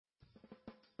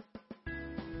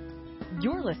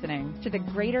You're listening to the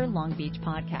Greater Long Beach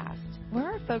Podcast, where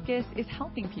our focus is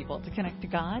helping people to connect to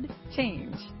God,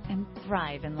 change, and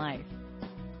thrive in life.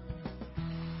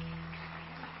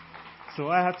 So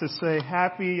I have to say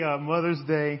happy Mother's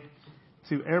Day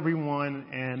to everyone,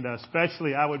 and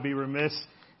especially I would be remiss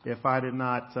if I did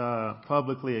not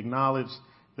publicly acknowledge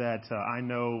that I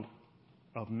know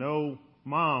of no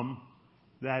mom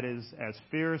that is as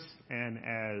fierce and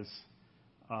as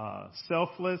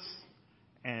selfless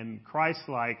and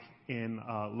Christ-like in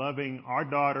loving our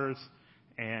daughters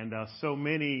and so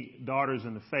many daughters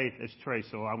in the faith as Trace.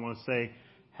 So I want to say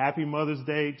happy Mother's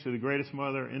Day to the greatest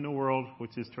mother in the world,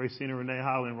 which is Tracina Renee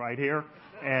Holland right here.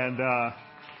 And,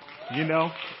 you know,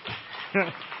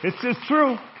 it's just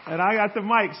true. And I got the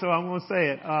mic, so I'm going to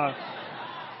say it.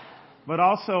 But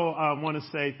also I want to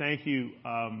say thank you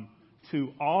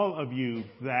to all of you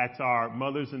that are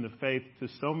mothers in the faith, to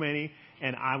so many.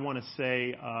 And I want to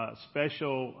say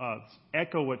special,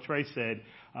 echo what Trey said,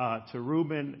 to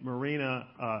Ruben, Marina,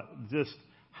 just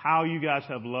how you guys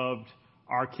have loved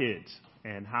our kids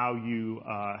and how you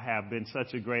have been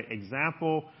such a great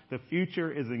example. The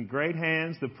future is in great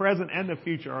hands. The present and the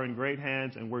future are in great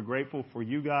hands, and we're grateful for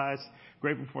you guys,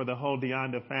 grateful for the whole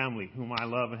Deonda family, whom I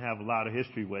love and have a lot of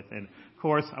history with. And, of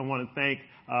course, I want to thank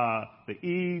the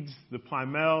Eads, the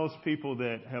Plymels, people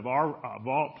that have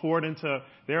all poured into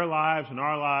their lives and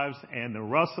our lives, and the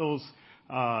Russells.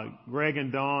 Greg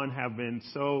and Dawn have been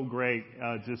so great,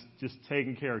 just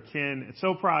taking care of Ken.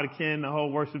 So proud of Ken, the whole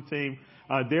worship team.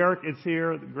 Derek is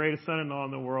here, the greatest son-in-law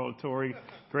in the world. Tori,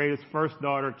 greatest first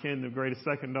daughter. Ken, the greatest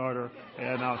second daughter.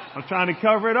 And I'm trying to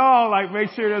cover it all, like make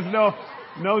sure there's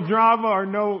no drama or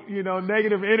no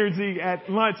negative energy at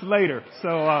lunch later.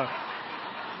 So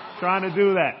trying to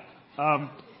do that.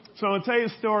 So I'll tell you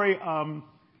a story.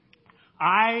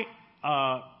 I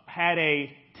had a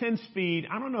 10-speed.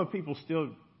 I don't know if people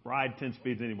still ride 10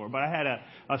 speeds anymore, but I had a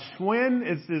Schwinn.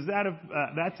 Is that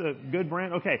that's a good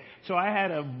brand? Okay. So I had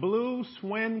a blue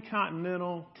Schwinn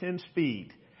Continental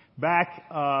 10-speed back,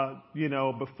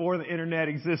 before the internet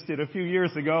existed a few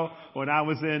years ago when I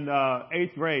was in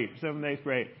 8th grade, 7th, 8th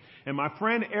grade. And my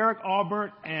friend Eric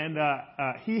Albert, and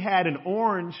he had an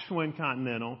orange Schwinn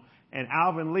Continental, and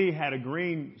Alvin Lee had a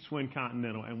green Schwinn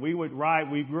Continental. And we would ride.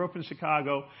 We grew up in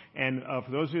Chicago, and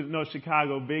for those who know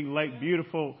Chicago, big lake,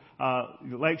 beautiful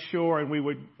lake shore, and we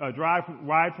would ride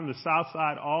from the south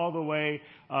side all the way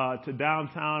to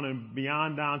downtown and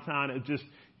beyond downtown. It's just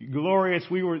glorious.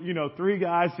 We were, three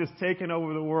guys just taking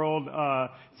over the world,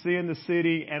 seeing the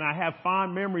city, and I have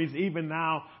fond memories even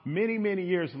now, many, many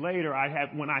years later.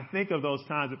 When I think of those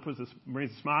times, it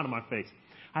brings a smile to my face.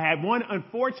 I had one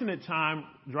unfortunate time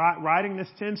riding this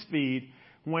 10-speed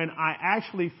when I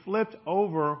actually flipped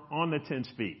over on the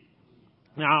 10-speed.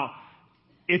 Now,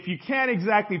 if you can't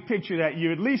exactly picture that,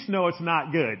 you at least know it's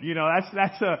not good.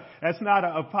 That's not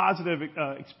a positive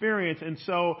experience. And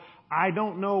so I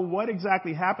don't know what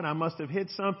exactly happened. I must have hit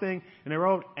something in the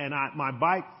road, and my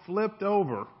bike flipped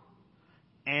over,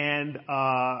 and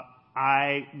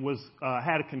I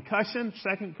had a concussion,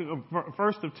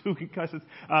 first of two concussions,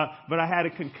 but I had a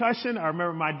concussion. I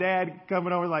remember my dad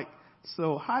coming over like,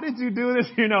 so how did you do this?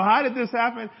 How did this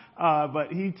happen?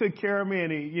 But he took care of me,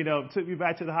 and he, took me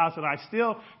back to the house. And I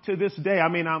still, to this day, I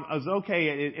was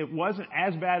okay. It wasn't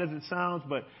as bad as it sounds,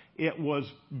 but it was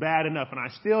bad enough. And I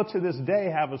still, to this day,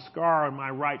 have a scar on my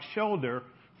right shoulder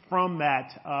from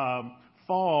that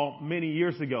fall many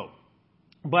years ago.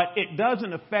 But it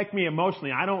doesn't affect me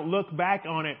emotionally. I don't look back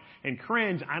on it and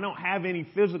cringe. I don't have any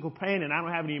physical pain, and I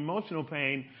don't have any emotional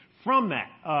pain from that.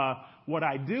 What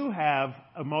I do have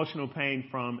emotional pain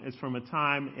from is from a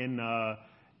time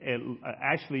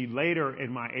actually later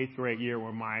in my 8th grade year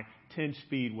where my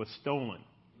 10-speed was stolen.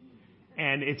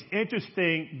 And it's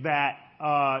interesting that,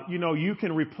 you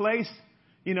can replace,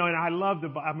 and I loved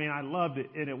it. I loved it,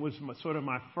 and it was sort of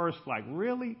my first,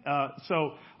 really?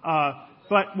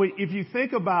 But if you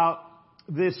think about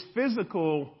this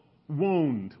physical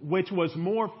wound, which was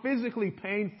more physically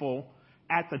painful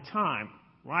at the time,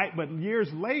 right? But years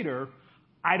later,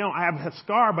 I have a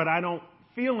scar, but I don't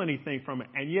feel anything from it.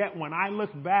 And yet, when I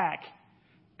look back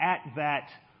at that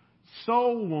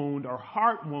soul wound or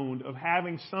heart wound of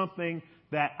having something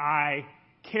that I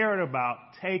cared about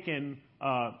taken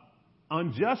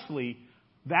unjustly,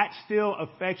 that still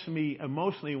affects me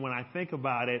emotionally when I think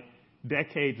about it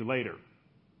decades later.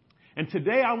 And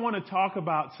today I want to talk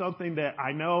about something that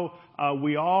I know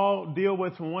we all deal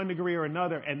with to one degree or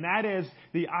another, and that is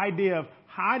the idea of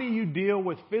how do you deal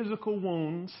with physical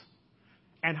wounds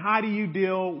and how do you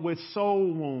deal with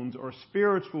soul wounds or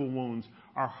spiritual wounds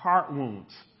or heart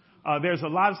wounds. There's a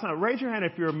lot of time. Raise your hand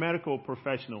if you're a medical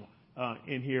professional.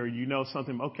 in here, you know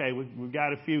something. Okay, we've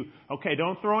got a few. Okay,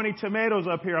 don't throw any tomatoes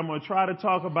up here. I'm going to try to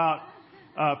talk about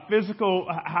physical,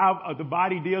 how the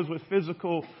body deals with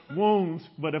physical wounds.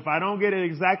 But if I don't get it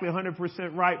exactly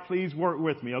 100% right, please work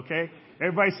with me. Okay,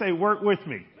 everybody say work with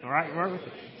me. All right, work with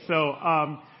me.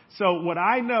 So what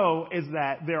I know is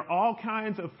that there are all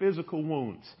kinds of physical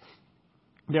wounds.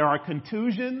 There are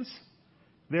contusions,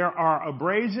 there are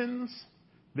abrasions,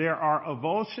 there are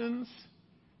avulsions,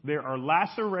 there are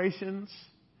lacerations,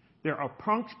 there are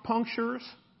punctures.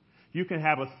 You can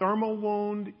have a thermal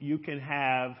wound, you can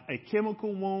have a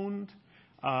chemical wound,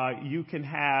 you can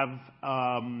have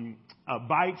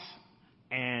bites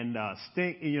and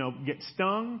get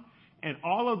stung, and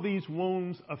all of these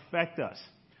wounds affect us.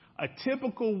 A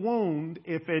typical wound,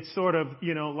 if it's sort of,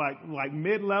 like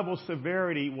mid-level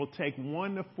severity, will take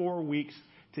 1 to 4 weeks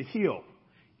to heal.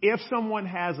 If someone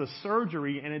has a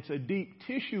surgery and it's a deep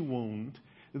tissue wound,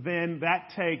 then that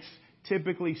takes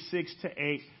typically 6 to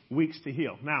 8 weeks to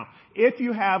heal. Now, if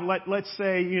you have, let's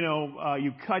say,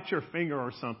 you cut your finger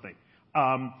or something,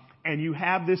 and you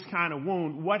have this kind of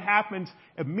wound, what happens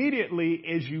immediately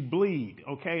is you bleed,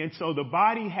 okay? And so the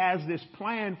body has this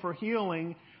plan for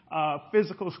healing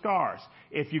physical scars.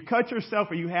 If you cut yourself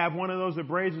or you have one of those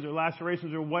abrasions or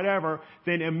lacerations or whatever,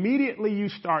 then immediately you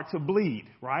start to bleed,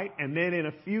 right? And then in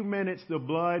a few minutes, the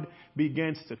blood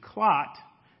begins to clot,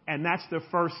 and that's the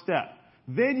first step.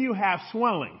 Then you have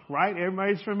swelling, right?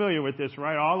 Everybody's familiar with this,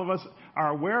 right? All of us are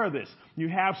aware of this. You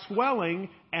have swelling,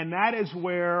 and that is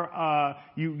where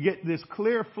you get this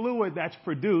clear fluid that's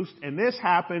produced, and this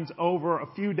happens over a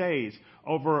few days,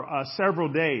 over several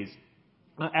days.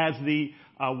 As the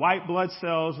white blood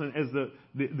cells and as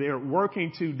they're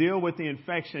working to deal with the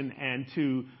infection and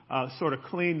to sort of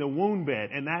clean the wound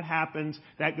bed, and that happens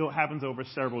over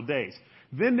several days.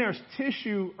 Then there's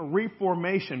tissue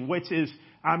reformation, which is,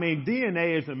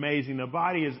 DNA is amazing. The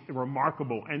body is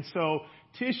remarkable, and so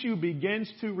tissue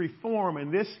begins to reform,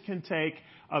 and this can take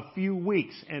a few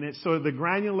weeks. And it's so the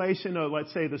granulation of,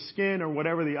 let's say, the skin or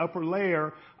whatever the upper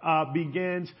layer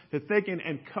begins to thicken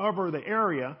and cover the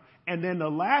area. And then the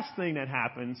last thing that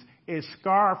happens is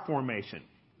scar formation.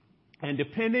 And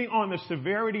depending on the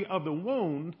severity of the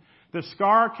wound, the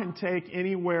scar can take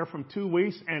anywhere from 2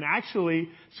 weeks, and actually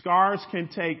scars can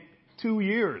take 2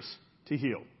 years to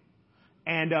heal.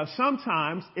 And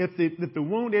sometimes, if the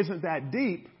wound isn't that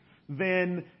deep,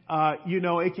 then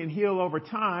it can heal over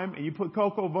time, and you put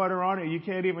cocoa butter on it, you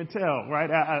can't even tell,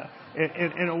 right?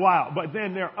 In a while. But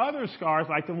then there are other scars,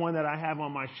 like the one that I have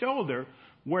on my shoulder,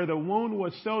 where the wound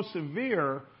was so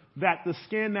severe that the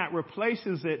skin that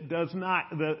replaces it does not,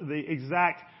 the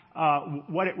exact,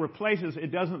 what it replaces,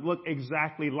 it doesn't look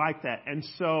exactly like that. And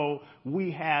so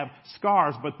we have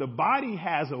scars, but the body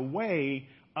has a way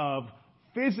of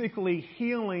physically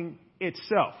healing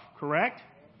itself, correct?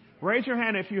 Raise your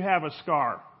hand if you have a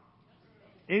scar.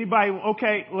 Anybody?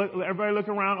 Okay, everybody look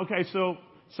around. Okay, so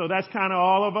that's kind of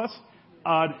all of us.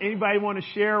 Anybody want to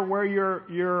share where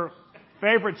your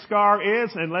favorite scar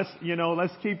is? And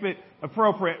let's keep it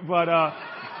appropriate. But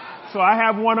so I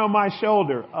have one on my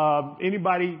shoulder.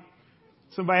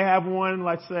 Somebody have one?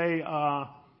 Let's say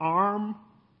arm.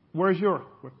 Where's your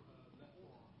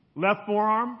left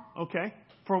forearm? Okay.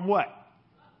 From what?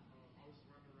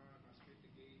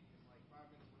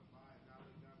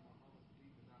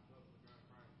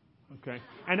 Okay.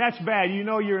 And that's bad.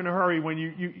 You're in a hurry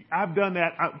when I've done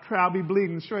that. I'll be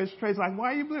bleeding. Trey's like,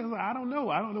 why are you bleeding? I don't know.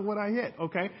 I don't know what I hit.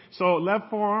 Okay. So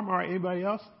left forearm. All right. Anybody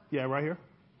else? Yeah, right here.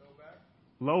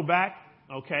 Low back.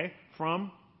 Okay.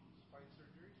 From? Spine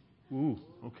surgery. Ooh.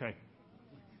 Okay.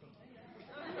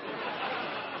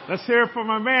 Let's hear it for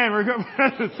my man. We're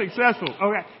good. Successful.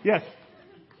 Okay. Yes.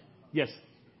 Yes.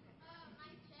 My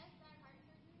chest, I had heart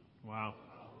surgery. Wow.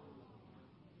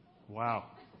 Wow.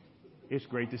 It's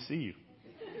great to see you.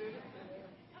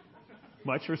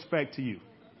 Much respect to you.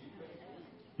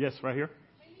 Yes, right here.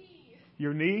 My knee.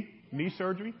 Your knee? Knee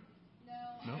surgery? No.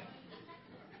 No? I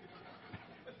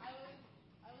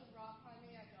was rock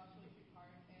climbing at Joshua Tree Park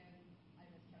and I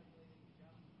miscalculated the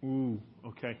jump. Ooh,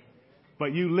 okay.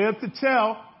 But you live to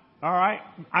tell. All right.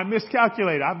 I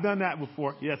miscalculated. I've done that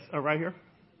before. Yes, right here.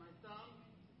 My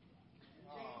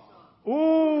thumb.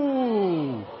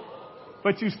 Ooh.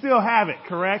 But you still have it,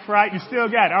 correct? Right? You still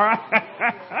got it. All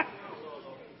right.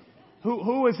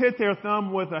 Who has hit their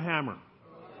thumb with a hammer?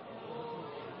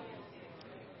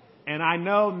 And I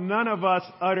know none of us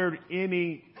uttered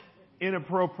any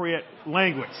inappropriate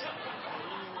language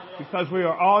because we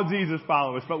are all Jesus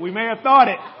followers. But we may have thought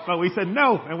it, but we said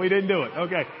no, and we didn't do it.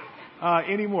 Okay.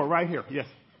 Any more? Right here. Yes.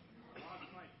 Lost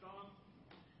my thumb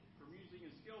from using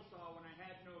a skill saw when I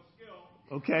had no skill.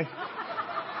 Okay.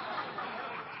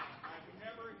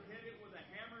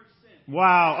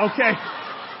 Wow. Okay.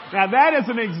 Now that is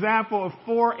an example of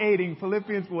 4-8ing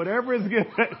Philippians, whatever is good.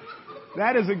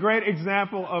 That is a great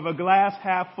example of a glass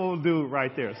half full dude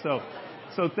right there. So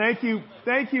thank you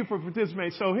for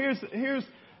participating. So here's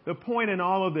the point in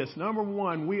all of this. Number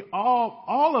one, we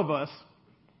all of us,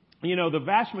 the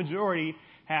vast majority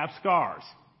have scars.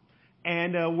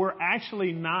 And we're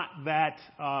actually not that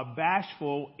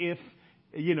bashful, if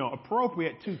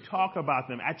appropriate, to talk about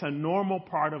them. That's a normal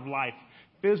part of life.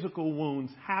 Physical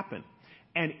wounds happen.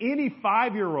 And any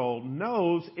 5-year-old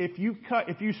knows if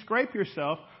you scrape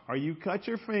yourself or you cut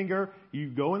your finger, you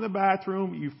go in the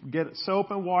bathroom, you get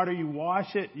soap and water, you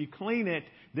wash it, you clean it,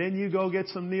 then you go get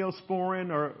some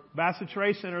Neosporin or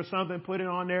bacitracin or something, put it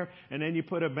on there, and then you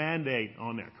put a Band-Aid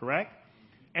on there, correct?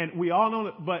 And we all know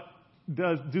that, but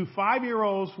do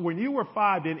 5-year-olds, when you were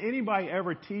 5, did anybody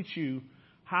ever teach you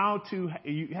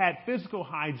you had physical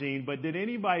hygiene, but did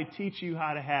anybody teach you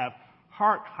how to have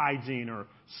heart hygiene or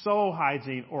soul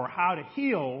hygiene, or how to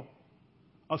heal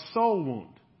a soul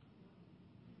wound?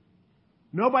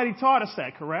 Nobody taught us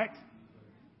that, correct?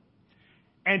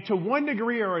 And to one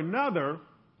degree or another,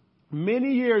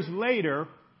 many years later,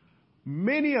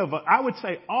 many of us, I would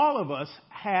say all of us,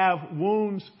 have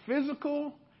wounds,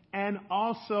 physical and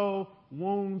also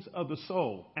wounds of the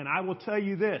soul. And I will tell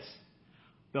you this,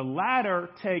 the latter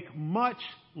take much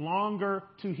longer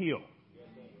to heal.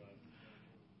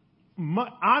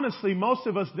 Honestly, most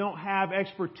of us don't have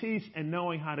expertise in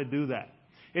knowing how to do that.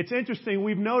 It's interesting.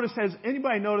 We've noticed, has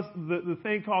anybody noticed the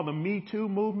thing called the Me Too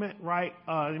movement, right?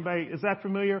 Anybody, is that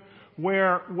familiar?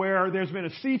 Where there's been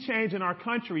a sea change in our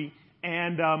country,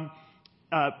 and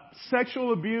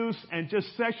sexual abuse and just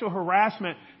sexual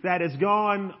harassment that has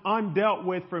gone undealt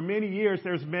with for many years.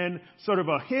 There's been sort of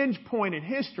a hinge point in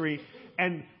history,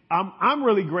 and I'm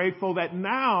really grateful that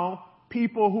now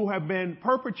people who have been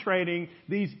perpetrating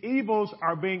these evils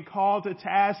are being called to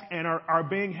task and are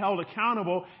being held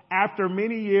accountable after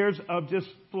many years of just,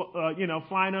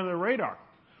 flying under the radar.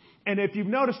 And if you've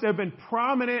noticed, there have been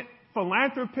prominent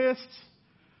philanthropists,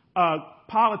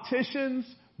 politicians,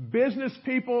 business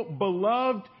people,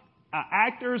 beloved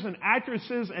actors and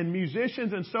actresses and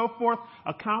musicians and so forth,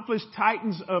 accomplished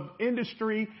titans of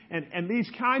industry and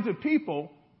these kinds of people.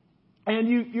 And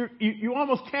you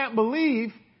almost can't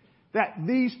believe that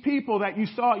these people that you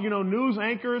saw, news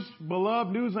anchors,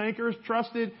 beloved news anchors,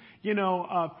 trusted,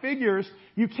 figures,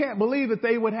 you can't believe that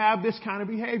they would have this kind of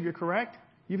behavior, correct?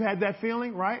 You've had that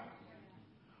feeling, right?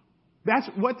 That's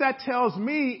what that tells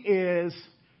me is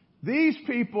these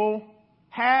people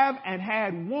have and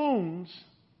had wounds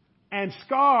and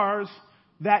scars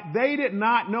that they did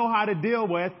not know how to deal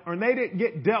with, or they didn't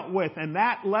get dealt with. And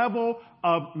that level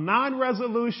of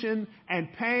non-resolution and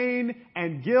pain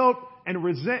and guilt and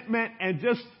resentment and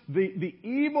just the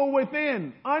evil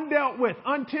within, undealt with,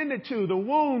 untended to, the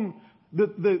wound,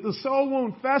 the soul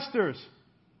wound festers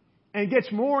and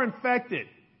gets more infected.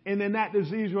 And then that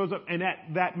disease grows up and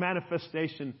that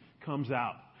manifestation comes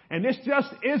out. And this just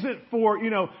isn't for,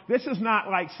 this is not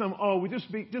like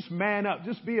just man up,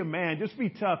 just be a man, just be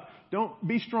tough. Don't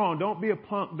be strong. Don't be a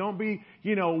punk. Don't be,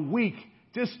 weak.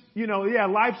 Just,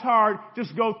 life's hard.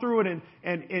 Just go through it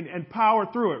and power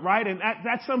through it, right? And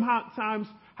that's sometimes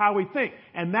how we think.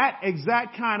 And that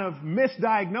exact kind of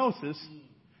misdiagnosis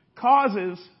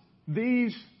causes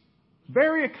these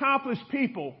very accomplished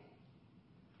people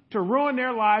to ruin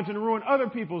their lives and ruin other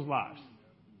people's lives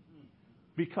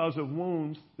because of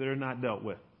wounds that are not dealt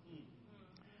with.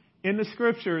 In the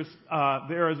scriptures,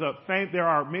 there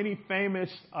are many famous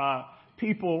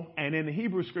people, and in the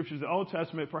Hebrew scriptures, the Old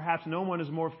Testament, perhaps no one is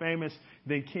more famous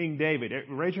than King David.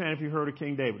 Raise your hand if you heard of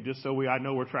King David, just so I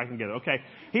know we're tracking together. Okay,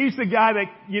 he's the guy that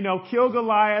killed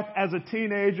Goliath as a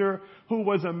teenager, who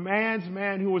was a man's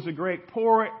man, who was a great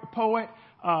poet,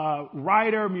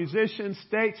 writer, musician,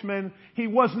 statesman. He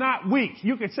was not weak.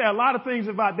 You could say a lot of things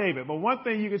about David, but one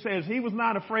thing you could say is he was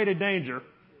not afraid of danger,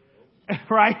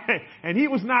 right? And he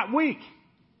was not weak.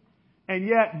 And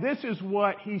yet this is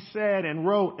what he said and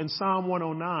wrote in Psalm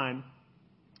 109.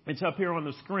 It's up here on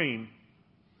the screen.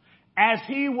 As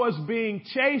he was being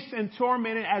chased and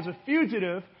tormented as a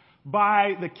fugitive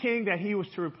by the king that he was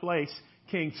to replace,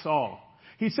 King Saul.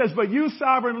 He says, "But you,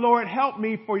 sovereign Lord, help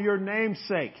me for your name's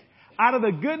sake. Out of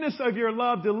the goodness of your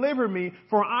love, deliver me,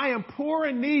 for I am poor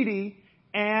and needy,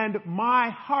 and my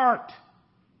heart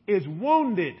is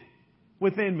wounded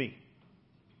within me."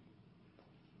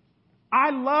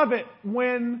 I love it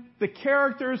when the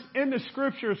characters in the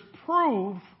scriptures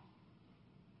prove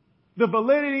the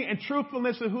validity and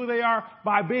truthfulness of who they are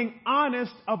by being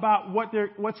honest about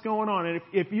what's going on. And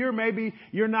if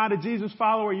you're not a Jesus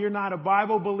follower, you're not a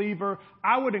Bible believer,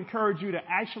 I would encourage you to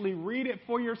actually read it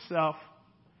for yourself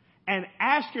and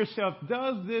ask yourself,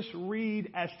 does this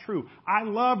read as true? I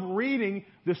love reading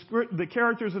the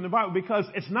characters in the Bible because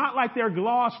it's not like they're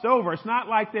glossed over. It's not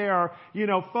like they are,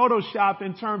 photoshopped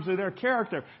in terms of their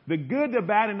character. The good, the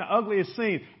bad, and the ugly is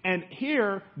seen. And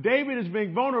here, David is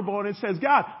being vulnerable and it says,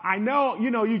 God, I know,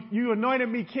 you anointed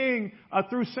me king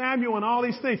through Samuel and all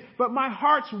these things, but my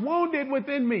heart's wounded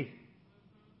within me.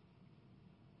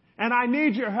 And I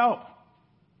need your help.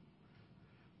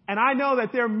 And I know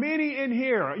that there are many in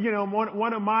here.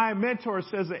 One of my mentors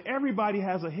says that everybody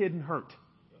has a hidden hurt.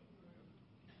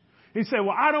 He said,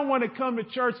 well, I don't want to come to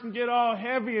church and get all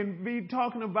heavy and be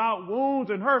talking about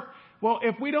wounds and hurt. Well,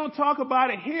 if we don't talk about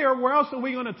it here, where else are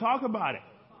we going to talk about it?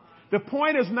 The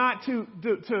point is not to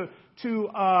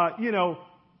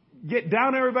get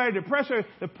down everybody, depress her.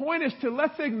 The point is to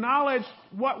let's acknowledge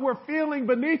what we're feeling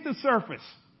beneath the surface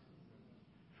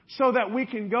so that we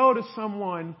can go to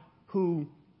someone who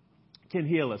can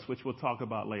heal us, which we'll talk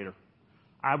about later.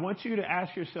 I want you to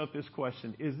ask yourself this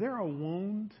question. Is there a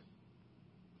wound?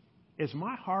 Is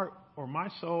my heart or my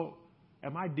soul,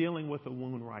 am I dealing with a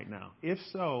wound right now? If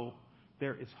so,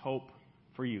 there is hope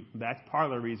for you. That's part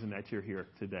of the reason that you're here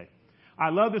today. I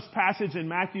love this passage in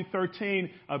Matthew 13.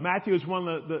 Matthew is one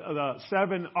of the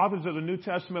 7 authors of the New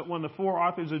Testament, one of the 4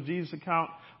 authors of Jesus'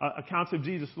 accounts of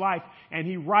Jesus' life. And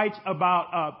he writes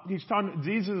about,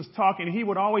 Jesus is talking, and he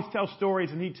would always tell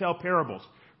stories and he'd tell parables,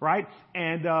 right?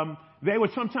 And they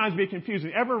would sometimes be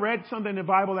confusing. Ever read something in the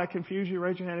Bible that confused you?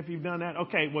 Raise your hand if you've done that.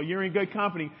 Okay, well, you're in good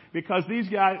company because these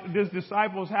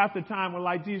disciples half the time were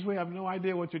like, Jesus, we have no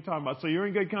idea what you're talking about. So you're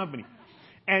in good company.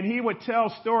 And he would tell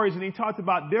stories, and he talked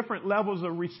about different levels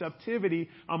of receptivity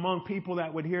among people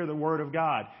that would hear the word of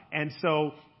God. And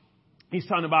so he's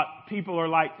talking about people are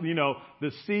like,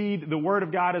 the seed, the word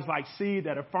of God is like seed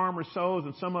that a farmer sows,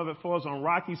 and some of it falls on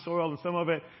rocky soil, and some of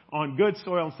it on good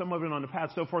soil, and some of it on the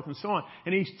path, so forth and so on.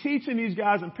 And he's teaching these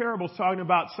guys in parables, talking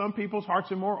about some people's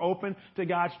hearts are more open to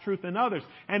God's truth than others.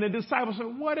 And the disciples said,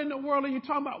 what in the world are you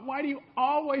talking about? Why do you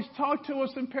always talk to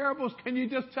us in parables? Can you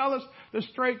just tell us the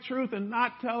straight truth and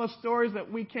not tell us stories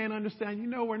that we can't understand?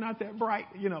 We're not that bright,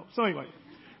 So anyway,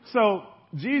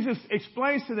 Jesus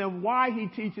explains to them why he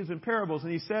teaches in parables,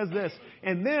 and he says this,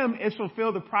 in them is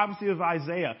fulfilled the prophecy of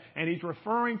Isaiah. And he's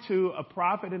referring to a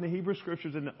prophet in the Hebrew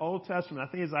Scriptures in the Old Testament.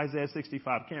 I think it's Isaiah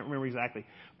 65. Can't remember exactly.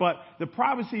 But the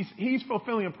prophecies, he's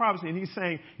fulfilling a prophecy, and he's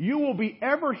saying, you will be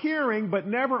ever hearing but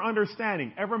never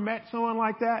understanding. Ever met someone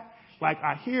like that? Like,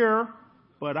 I hear,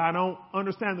 but I don't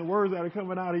understand the words that are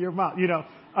coming out of your mouth.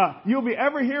 You'll be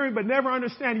ever hearing but never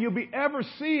understanding. You'll be ever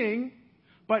seeing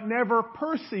but never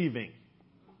perceiving.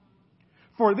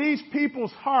 For these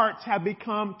people's hearts have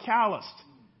become calloused.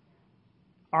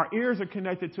 Our ears are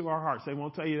connected to our hearts. They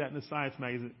won't tell you that in the science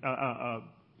magazine,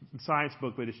 science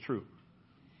book, but it's true.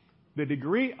 The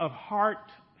degree of heart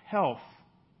health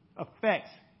affects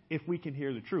if we can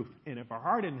hear the truth. And if our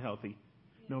heart isn't healthy,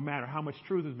 no matter how much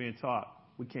truth is being taught,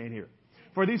 we can't hear.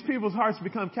 For these people's hearts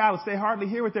become callous. They hardly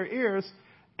hear with their ears,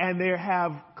 and they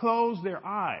have closed their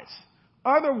eyes.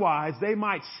 Otherwise, they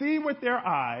might see with their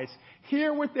eyes,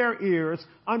 hear with their ears,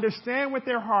 understand with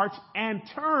their hearts, and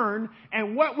turn.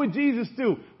 And what would Jesus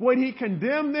do? Would he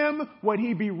condemn them? Would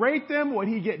he berate them? Would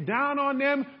he get down on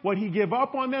them? Would he give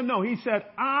up on them? No, he said,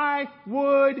 I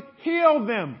would heal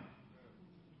them.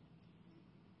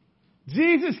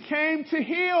 Jesus came to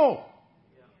heal.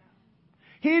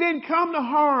 He didn't come to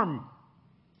harm.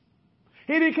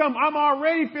 He didn't come, I'm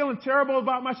already feeling terrible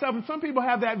about myself. And some people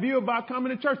have that view about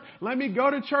coming to church. Let me go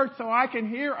to church so I can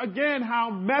hear again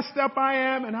how messed up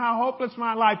I am and how hopeless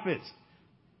my life is.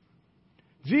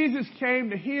 Jesus came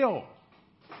to heal.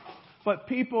 But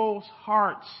people's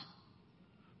hearts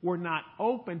were not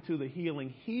open to the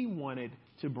healing he wanted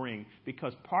to bring.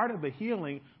 Because part of the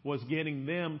healing was getting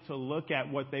them to look at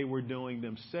what they were doing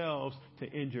themselves to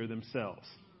injure themselves.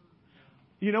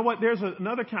 You know what? There's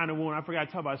another kind of wound I forgot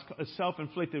to talk about. It's a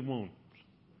self-inflicted wound.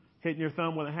 Hitting your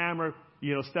thumb with a hammer,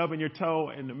 stubbing your toe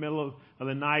in the middle of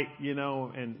the night,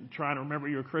 and trying to remember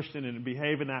you're a Christian and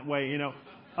behaving that way,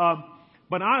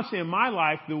 But honestly, in my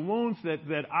life, the wounds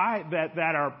that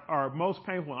are most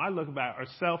painful when I look back are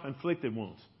self-inflicted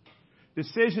wounds.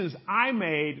 Decisions I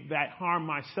made that harm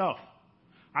myself.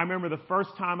 I remember the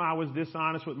first time I was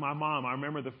dishonest with my mom. I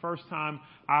remember the first time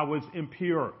I was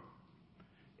impure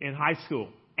in high school.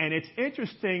 And it's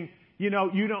interesting,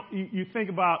 you think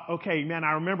about, okay, man,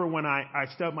 I remember when I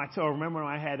stubbed my toe. I remember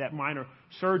when I had that minor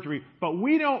surgery. But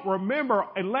we don't remember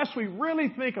unless we really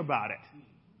think about it.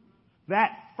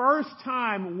 that first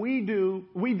time we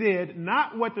did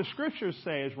not what the scriptures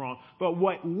say is wrong, but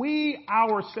what we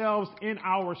ourselves in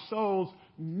our souls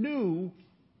knew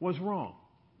was wrong.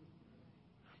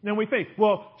 Then we think,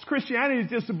 well, Christianity is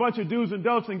just a bunch of do's and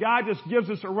don'ts, and God just gives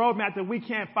us a roadmap that we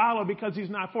can't follow because He's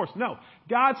not forced. No,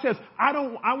 God says, I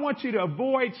want you to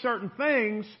avoid certain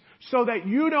things so that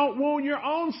you don't wound your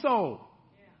own soul.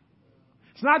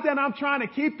 It's not that I'm trying to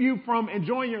keep you from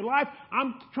enjoying your life.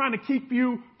 I'm trying to keep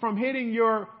you from hitting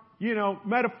your,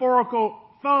 metaphorical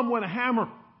thumb with a hammer.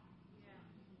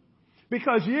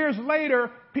 Because years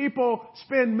later, people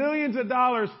spend millions of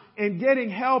dollars in getting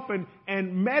help and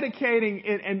medicating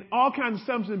and all kinds of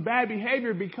stuff and bad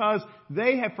behavior because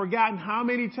they have forgotten how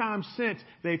many times since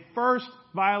they first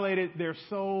violated their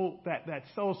soul, that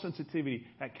soul sensitivity,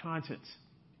 that conscience.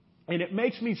 And it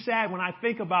makes me sad when I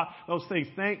think about those things.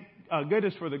 Thank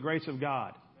goodness for the grace of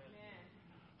God.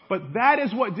 But that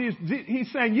is what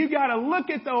He's saying. You got to look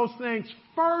at those things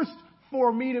first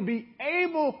for me to be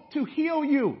able to heal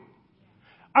you.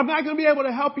 I'm not going to be able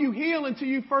to help you heal until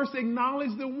you first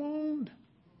acknowledge the wound.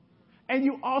 And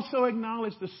you also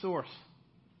acknowledge the source.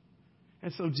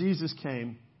 And so Jesus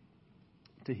came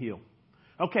to heal.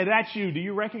 Okay, that's you. Do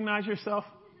you recognize yourself?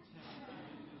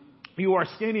 You are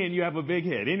skinny and you have a big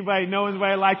head. Anybody know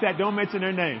anybody like that? Don't mention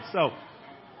their name.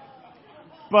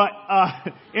 But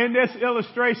in this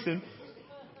illustration,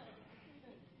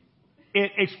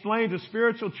 it explains a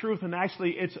spiritual truth, and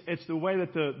actually it's the way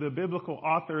that the biblical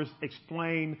authors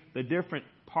explain the different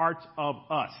parts of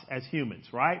us as humans,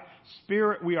 right?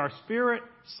 We are spirit,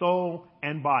 soul,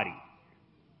 and body.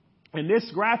 And this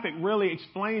graphic really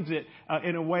explains it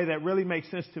in a way that really makes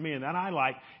sense to me and that I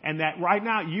like, and that right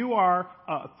now you are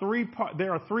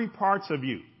there are three parts of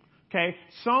you. Okay,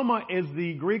 soma is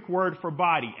the Greek word for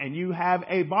body, and you have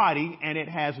a body, and it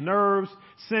has nerves,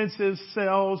 senses,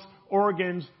 cells,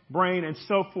 organs, brain, and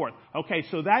so forth. Okay,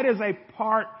 so that is a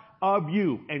part of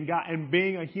you, and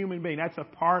being a human being, that's a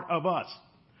part of us.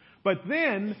 But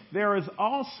then there is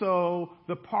also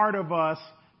the part of us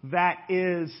that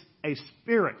is a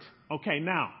spirit. Okay,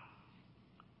 now,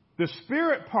 the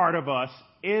spirit part of us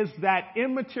is that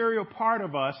immaterial part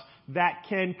of us that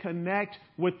can connect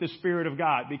with the Spirit of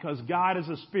God, because God is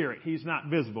a spirit. He's not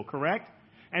visible, correct?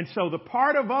 And so the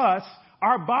part of us,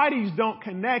 our bodies don't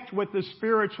connect with the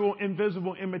spiritual,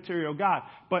 invisible, immaterial God,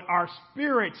 but our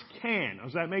spirits can.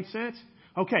 Does that make sense?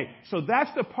 Okay, so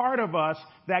that's the part of us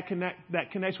that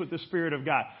connects with the Spirit of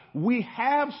God. We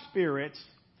have spirits,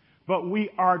 but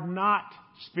we are not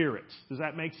spirits. Does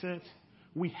that make sense?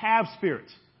 We have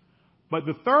spirits. But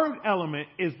the third element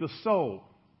is the soul.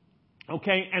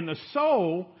 Okay, and the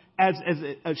soul, as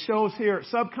it shows here,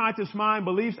 subconscious mind,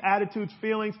 beliefs, attitudes,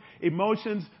 feelings,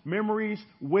 emotions, memories,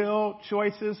 will,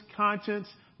 choices, conscience,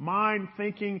 mind,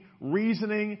 thinking,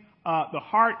 reasoning. The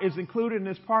heart is included in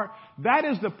this part. That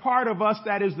is the part of us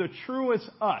that is the truest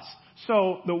us.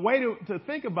 So the way to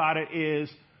think about it is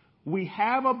we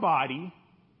have a body,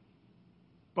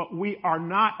 but we are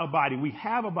not a body. We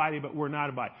have a body, but we're not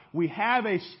a body. We have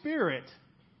a spirit,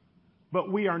 but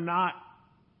we are not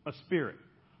a spirit.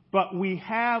 But we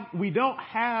don't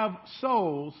have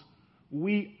souls.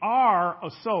 We are a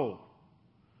soul.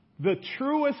 The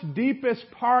truest, deepest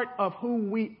part of who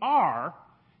we are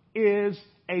is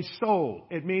a soul.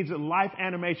 It means a life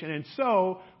animation. And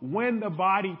so when the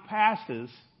body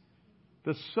passes,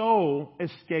 the soul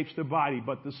escapes the body,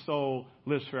 but the soul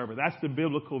lives forever. That's the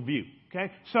biblical view.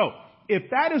 Okay? So, if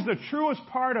that is the truest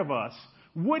part of us,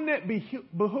 wouldn't it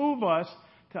behoove us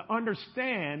to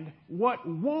understand what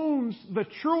wounds the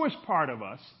truest part of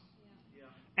us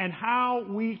and how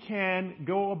we can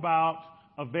go about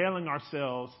availing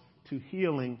ourselves to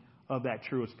healing of that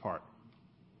truest part?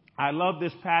 I love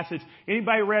this passage.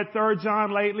 Anybody read 3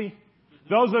 John lately?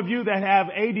 Those of you that have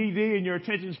ADD and your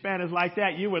attention span is like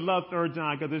that, you would love 3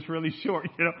 John because it's really short,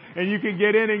 and you can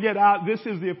get in and get out. This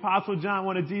is the Apostle John,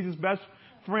 one of Jesus' best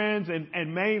friends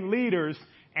and main leaders,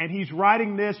 and he's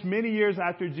writing this many years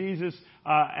after Jesus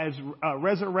has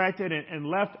resurrected and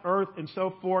left earth and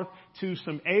so forth to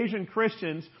some Asian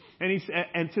Christians,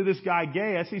 and to this guy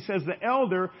Gaius. He says, "The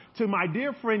elder, to my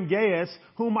dear friend Gaius,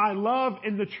 whom I love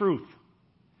in the truth.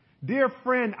 Dear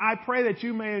friend, I pray that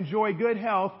you may enjoy good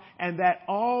health and that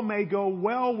all may go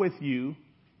well with you,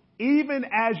 even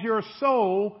as your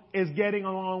soul is getting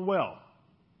along well."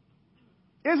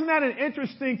 Isn't that an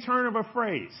interesting turn of a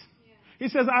phrase? Yeah. He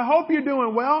says, I hope you're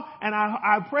doing well, and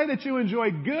I pray that you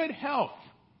enjoy good health.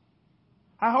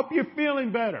 I hope you're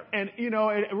feeling better. And,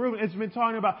 Ruben, it's been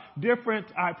talking about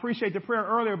I appreciate the prayer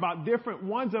earlier about different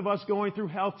ones of us going through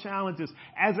health challenges.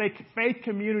 As a faith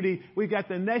community, we've got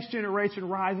the next generation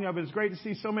rising up. It's great to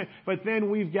see so many. But then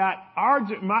we've got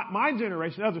my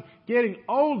generation, others, getting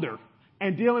older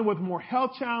and dealing with more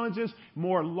health challenges,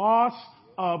 more loss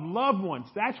of loved ones.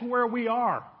 That's where we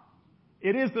are.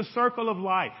 It is the circle of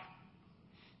life.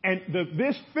 And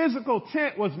this physical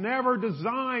tent was never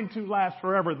designed to last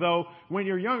forever, though when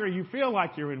you're younger, you feel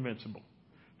like you're invincible.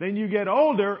 Then you get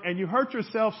older and you hurt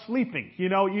yourself sleeping. You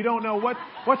don't know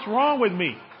what's wrong with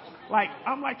me.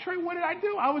 I'm like, Trey, what did I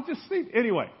do? I was just sleeping.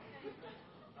 Anyway,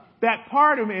 that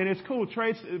part of me, and it's cool.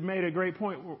 Trace made a great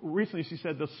point recently. She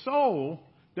said the soul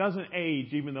doesn't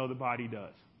age even though the body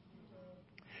does.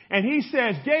 And he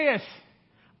says, Gaius,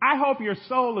 I hope your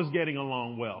soul is getting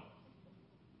along well.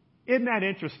 Isn't that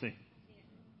interesting?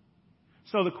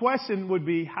 So the question would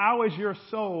be, how is your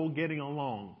soul getting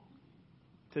along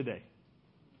today?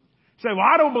 Say, well,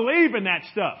 I don't believe in that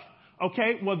stuff.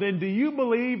 Okay, well then do you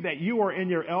believe that you are in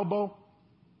your elbow?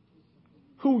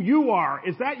 Who you are,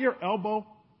 is that your elbow?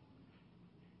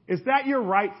 Is that your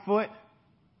right foot?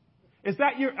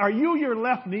 Are you your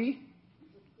left knee?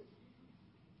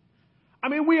 I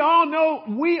mean, we all know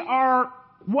we are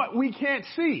what we can't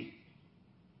see.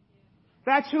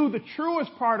 That's who the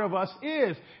truest part of us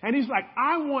is. And he's like,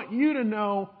 I want you to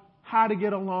know how to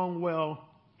get along well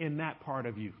in that part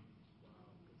of you.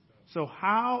 So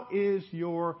how is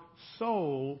your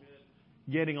soul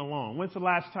getting along? When's the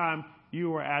last time you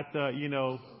were at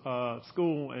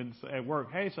school and at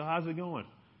work? Hey, so how's it going?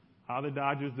 How are the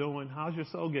Dodgers doing? How's your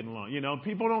soul getting along?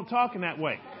 People don't talk in that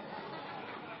way.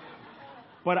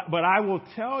 But I will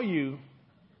tell you,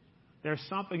 there's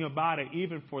something about it,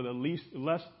 even for the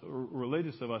less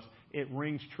religious of us, it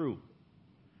rings true.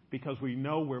 Because we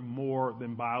know we're more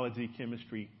than biology,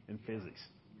 chemistry, and physics.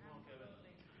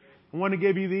 I want to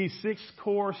give you these 6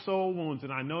 core soul wounds,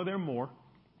 and I know there are more.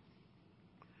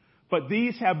 But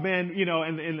these have been,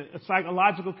 in the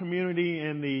psychological community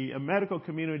and the medical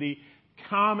community,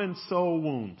 common soul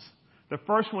wounds. The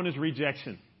first one is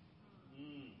rejection.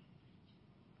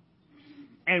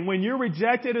 And when you're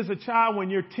rejected as a child, when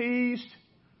you're teased,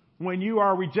 when you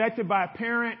are rejected by a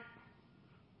parent,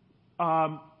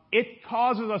 it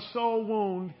causes a soul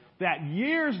wound that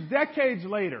years, decades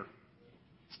later,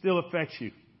 still affects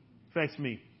you, affects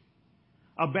me.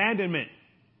 Abandonment.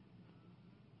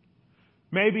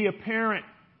 Maybe a parent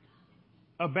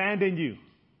abandoned you.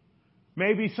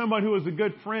 Maybe someone who was a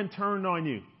good friend turned on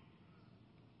you.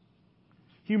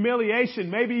 Humiliation.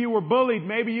 Maybe you were bullied.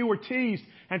 Maybe you were teased.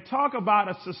 And talk about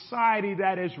a society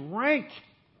that is rank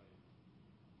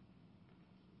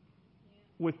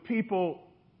with people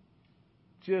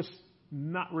just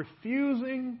not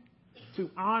refusing to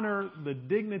honor the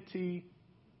dignity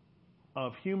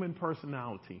of human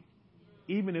personality,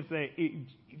 even if they,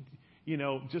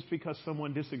 just because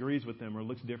someone disagrees with them or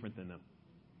looks different than them.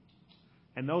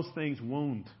 And those things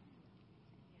wound.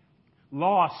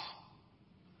 Loss.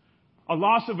 A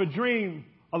loss of a dream,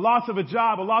 a loss of a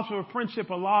job, a loss of a friendship,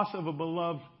 a loss of a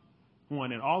beloved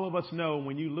one. And all of us know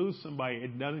when you lose somebody,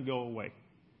 it doesn't go away.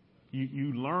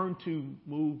 You learn to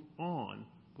move on,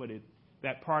 but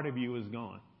that part of you is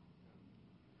gone.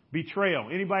 Betrayal.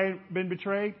 Anybody been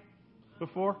betrayed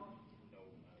before?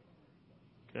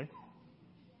 Okay.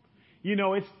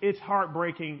 It's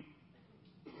heartbreaking.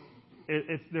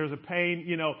 There's a pain.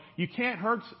 You can't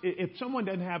hurt if someone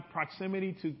doesn't have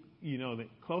proximity to the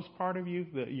close part of you,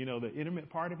 the intimate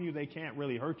part of you, they can't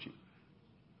really hurt you.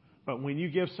 But when you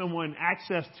give someone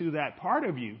access to that part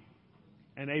of you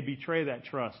and they betray that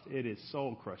trust, it is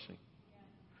soul crushing.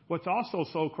 What's also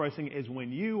soul crushing is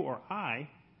when you or I,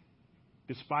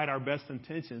 despite our best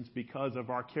intentions, because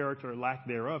of our character or lack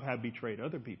thereof, have betrayed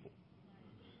other people.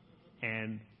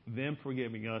 And them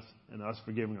forgiving us and us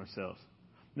forgiving ourselves.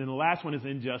 And then the last one is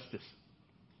injustice.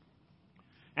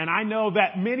 And I know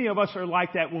that many of us are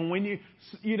like that when you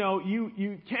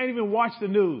can't even watch the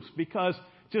news because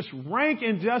just rank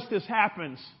injustice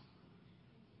happens.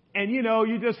 And,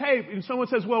 you just, hey, and someone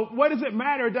says, well, what does it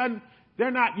matter?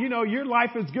 They're not, your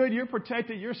life is good. You're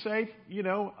protected. You're safe.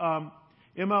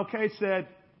 MLK said,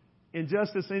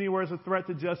 injustice anywhere is a threat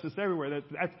to justice everywhere.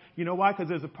 That's why? Because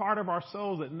there's a part of our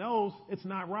soul that knows it's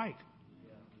not right.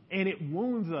 And it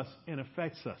wounds us and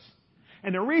affects us.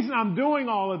 And the reason I'm doing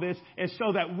all of this is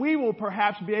so that we will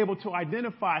perhaps be able to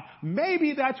identify,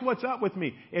 maybe that's what's up with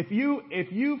me. If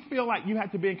you feel like you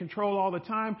have to be in control all the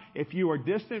time, if you are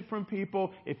distant from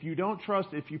people, if you don't trust,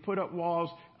 if you put up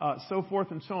walls, so forth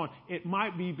and so on, it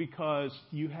might be because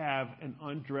you have an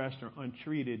undressed or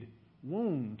untreated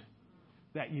wound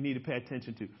that you need to pay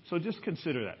attention to. So just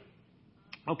consider that.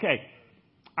 Okay.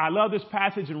 I love this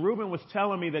passage, and Reuben was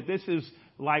telling me that this is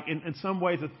like, in some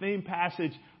ways, a theme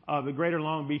passage of the Greater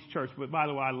Long Beach Church. But by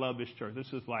the way, I love this church. This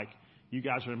is like, you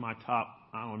guys are in my top,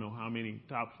 I don't know how many,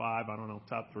 top 5, I don't know,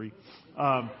 top 3.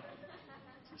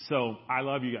 So I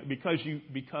love you guys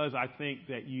because I think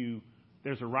that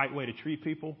there's a right way to treat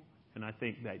people, and I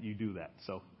think that you do that.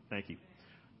 So thank you.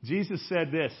 Jesus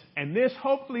said this, and this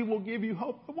hopefully will give you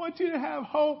hope. I want you to have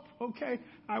hope, okay?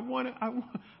 I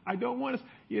don't want us,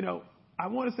 I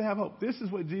want us to have hope. This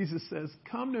is what Jesus says.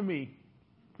 Come to me.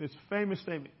 This famous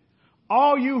statement.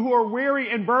 All you who are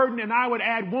weary and burdened, and I would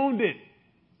add wounded,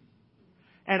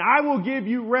 and I will give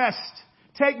you rest.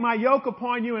 Take my yoke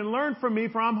upon you and learn from me,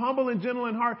 for I'm humble and gentle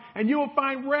in heart, and you will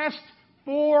find rest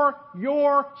for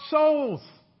your souls.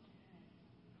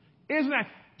 Isn't that?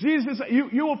 Jesus said,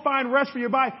 you will find rest for your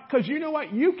body, because you know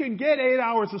what? You can get 8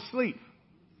 hours of sleep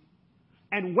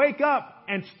and wake up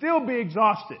and still be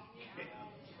exhausted.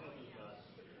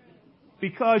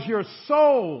 Because your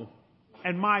soul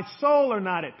and my soul are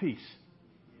not at peace.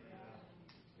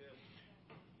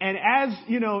 And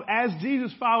as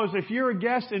Jesus followers, if you're a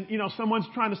guest and, someone's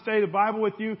trying to study the Bible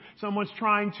with you, someone's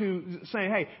trying to say,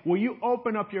 hey, will you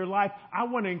open up your life? I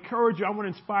want to encourage you. I want to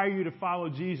inspire you to follow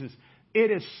Jesus. It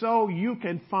is so you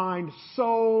can find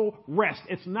soul rest.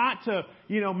 It's not to,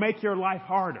 make your life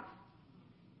harder.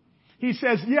 He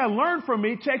says, learn from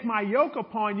me. Take my yoke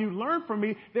upon you. Learn from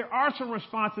me. There are some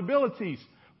responsibilities,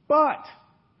 but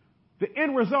the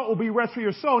end result will be rest for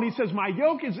your soul. And he says, my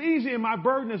yoke is easy and my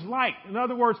burden is light. In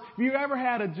other words, if you ever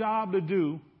had a job to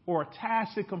do or a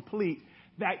task to complete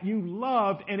that you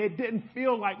loved and it didn't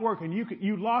feel like work and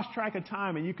you lost track of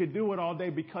time and you could do it all day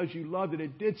because you loved it.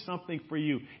 It did something for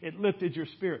you. It lifted your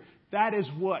spirit. That is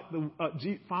what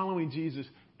following Jesus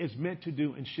is meant to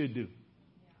do and should do.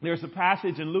 There's a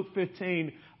passage in Luke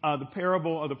 15, the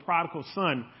parable of the prodigal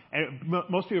son. And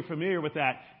most people are familiar with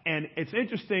that. And it's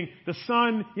interesting. The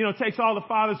son, takes all the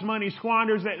father's money,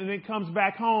 squanders it, and then comes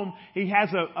back home. He has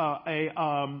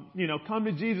come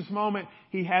to Jesus moment.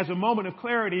 He has a moment of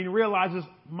clarity and realizes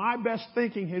my best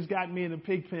thinking has gotten me in the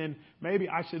pig pen. Maybe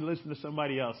I should listen to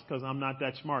somebody else because I'm not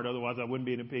that smart. Otherwise, I wouldn't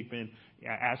be in the pig pen.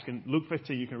 Asking Luke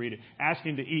 15, you can read it.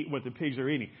 Asking to eat what the pigs are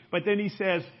eating. But then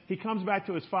he comes back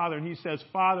to his father and he says,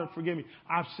 Father, forgive me.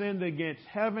 I've sinned against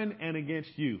heaven and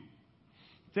against you.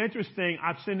 It's interesting.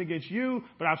 I've sinned against you,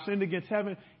 but I've sinned against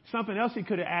heaven. Something else he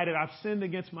could have added. I've sinned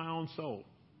against my own soul.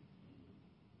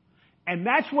 And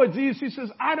that's what he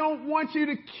says. I don't want you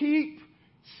to keep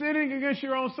sinning against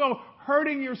your own soul,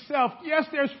 hurting yourself. Yes,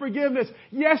 there's forgiveness.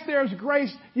 Yes, there's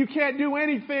grace. You can't do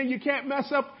anything. You can't mess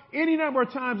up any number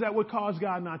of times that would cause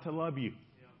God not to love you.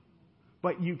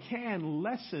 But you can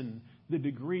lessen the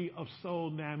degree of soul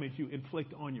damage you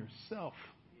inflict on yourself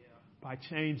by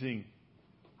changing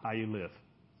how you live.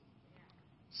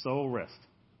 Soul rest.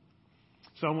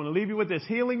 So I want to leave you with this.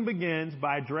 Healing begins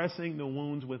by addressing the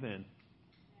wounds within.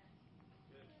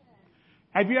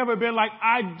 Have you ever been like,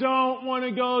 I don't want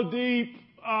to go deep.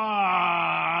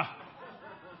 I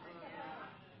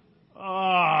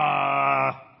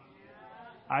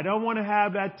don't want to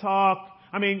have that talk.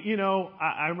 I mean,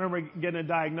 I remember getting a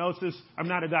diagnosis. I'm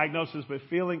not a diagnosis, but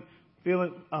feeling,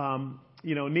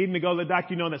 needing to go to the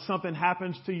doctor. That something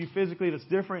happens to you physically that's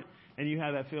different. And you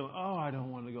have that feeling, I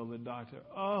don't want to go to the doctor.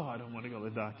 I don't want to go to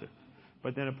the doctor.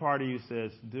 But then a part of you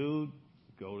says, dude,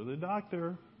 go to the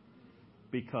doctor.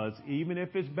 Because even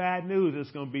if it's bad news,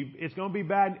 it's going to be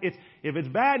bad. If it's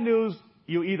bad news,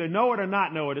 you either know it or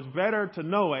not know it. It's better to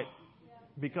know it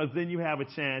because then you have a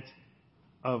chance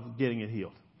of getting it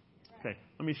healed. Okay,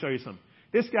 let me show you something.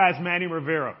 This guy's Manny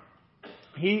Rivera.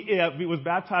 He was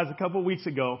baptized a couple of weeks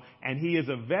ago, and he is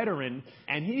a veteran,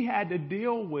 and he had to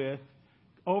deal with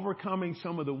overcoming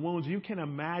some of the wounds. You can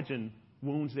imagine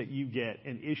wounds that you get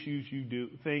and issues you do,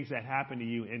 things that happen to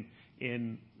you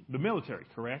in the military,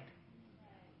 correct?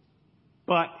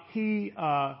 But he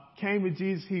came to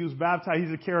Jesus. He was baptized.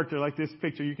 He's a character like this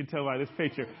picture. You can tell by this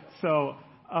picture. So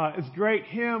it's great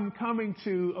him coming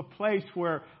to a place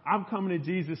where I'm coming to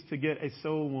Jesus to get a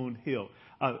soul wound healed.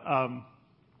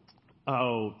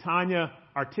 Tanya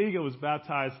Artiga was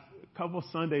baptized a couple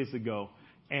Sundays ago.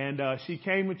 And she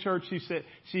came to church. She said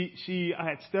she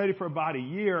had studied for about a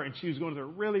year, and she was going through a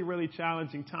really, really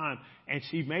challenging time. And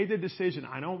she made the decision,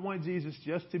 I don't want Jesus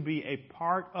just to be a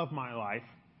part of my life,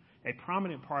 a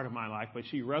prominent part of my life, but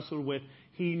she wrestled with,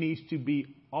 he needs to be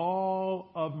all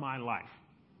of my life.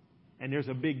 And there's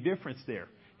a big difference there.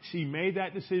 she made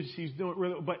that decision. She's doing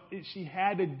really, but she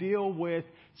had to deal with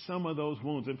some of those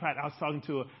wounds. In fact, I was talking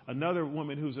to another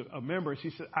woman who's a member. She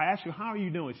said, I asked her, how are you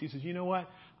doing? She says, you know what?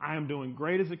 I am doing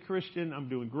great as a Christian. I'm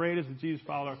doing great as a Jesus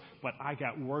follower, but I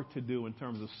got work to do in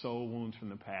terms of soul wounds from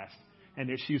the past. And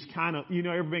that she was kind of,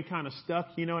 ever been kind of stuck?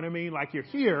 You know what I mean? Like you're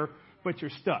here, but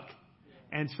you're stuck.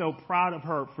 And so proud of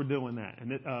her for doing that.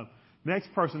 And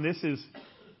next person, this is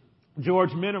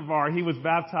George Minivar. He was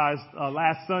baptized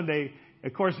last Sunday.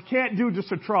 Of course, you can't do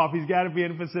just a trough. He's got to be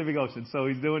in the Pacific Ocean. So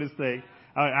he's doing his thing.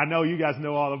 I know you guys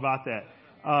know all about that.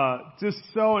 Just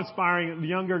so inspiring.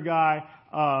 Younger guy,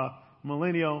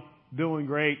 millennial, doing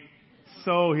great.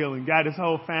 Soul healing. Got his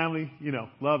whole family.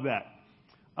 Love that.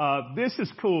 This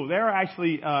is cool. They're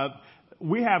actually,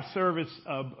 we have service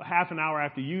half an hour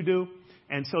after you do.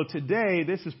 And so today,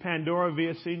 this is Pandora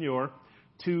Villaseñor.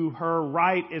 To her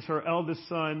right is her eldest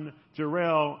son,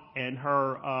 Jarrell, and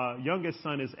her youngest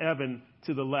son is Evan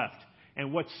to the left.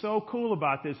 And what's so cool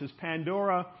about this is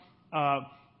Pandora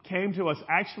came to us.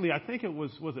 Actually, I think it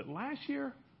was it last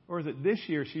year or is it this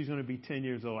year she's going to be 10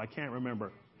 years old? I can't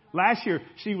remember. Last year,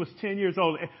 she was 10 years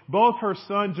old. Both her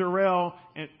son, Jarrell,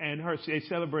 and her, they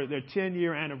celebrated their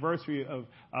 10-year anniversary of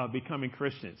becoming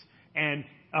Christians. And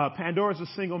Pandora's a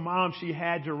single mom. She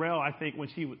had Jarrell, I think, when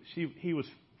he was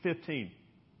 15.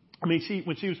 When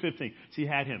she was 15, she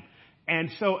had him. And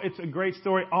so it's a great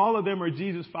story. All of them are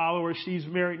Jesus followers. She's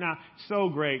married now. So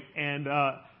great. And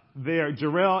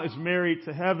Jarrell is married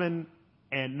to Heaven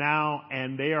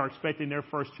and they are expecting their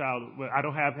first child. Well, I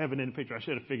don't have Heaven in the picture. I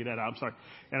should have figured that out. I'm sorry.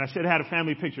 And I should have had a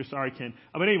family picture. Sorry, Ken.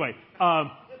 But anyway,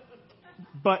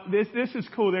 but this is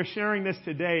cool. They're sharing this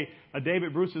today.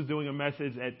 David Bruce is doing a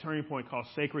message at Turning Point called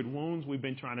Sacred Wounds. We've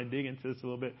been trying to dig into this a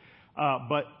little bit.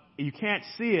 But you can't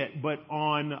see it, but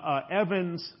on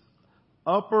Evan's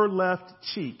upper left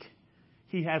cheek,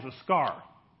 he has a scar.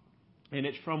 And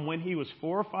it's from when he was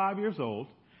 4 or 5 years old.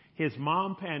 His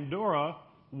mom, Pandora,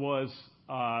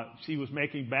 she was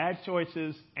making bad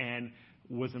choices and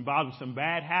was involved in some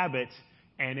bad habits.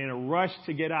 And in a rush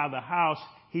to get out of the house,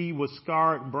 he was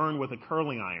scarred, burned with a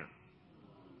curling iron.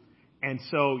 And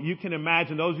so you can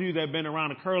imagine, those of you that have been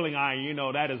around a curling iron,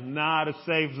 that is not a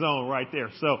safe zone right there.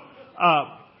 So,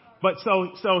 but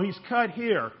so he's cut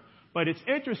here. But it's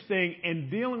interesting in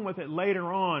dealing with it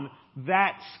later on,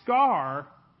 that scar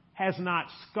has not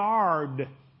scarred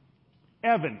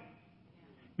Evan.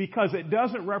 Because it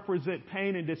doesn't represent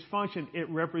pain and dysfunction. It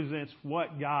represents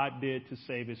what God did to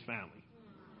save his family.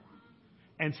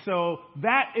 And so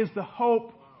that is the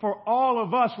hope for all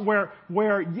of us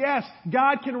where yes,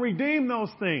 God can redeem those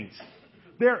things.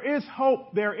 There is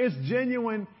hope. There is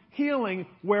genuine healing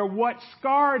where what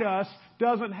scarred us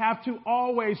doesn't have to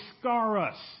always scar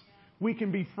us. We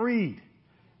can be freed.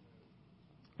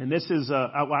 And this is,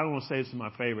 I don't want to say this is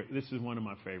my favorite. This is one of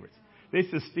my favorites. This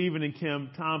is Stephen and Kim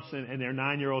Thompson and their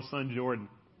 9-year-old son, Jordan.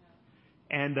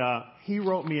 And he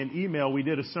wrote me an email. I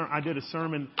did a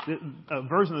sermon, a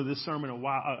version of this sermon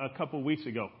a couple of weeks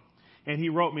ago. And he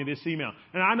wrote me this email.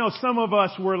 And I know some of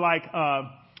us were like,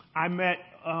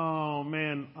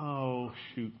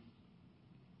 shoot.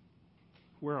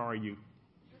 Where are you?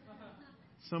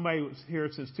 Somebody was here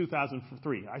since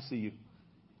 2003. I see you.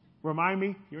 Remind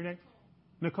me your name?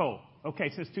 Nicole.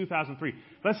 Okay, since 2003.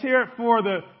 Let's hear it for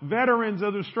the veterans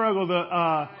of the struggle,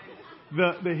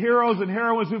 the heroes and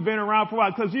heroines who've been around for a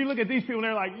while. Because you look at these people and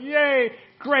they're like, yay,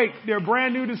 great. They're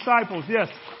brand new disciples. Yes.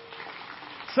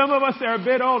 Some of us that are a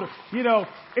bit older,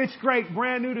 it's great.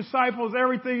 Brand new disciples.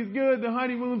 Everything's good. The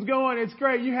honeymoon's going. It's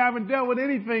great. You haven't dealt with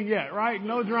anything yet, right?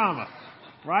 No drama,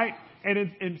 right? And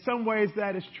in some ways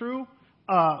that is true.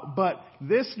 But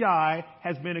this guy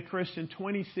has been a Christian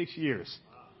 26 years.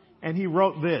 And he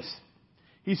wrote this.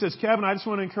 He says, Kevin, I just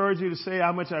want to encourage you to say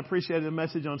how much I appreciated the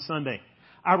message on Sunday.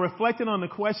 I reflected on the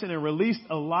question and released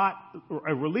the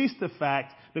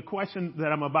question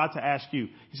that I'm about to ask you.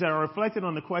 He said, I reflected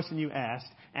on the question you asked,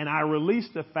 and I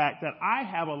released the fact that I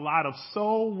have a lot of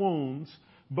soul wounds,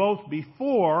 both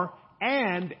before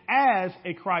and as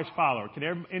a Christ follower.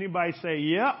 Can anybody say,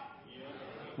 yep?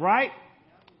 Right?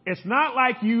 It's not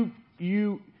like you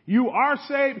are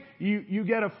saved. You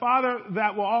get a father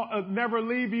that will never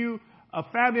leave you, a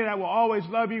family that will always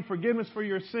love you, forgiveness for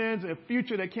your sins, a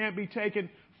future that can't be taken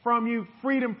from you,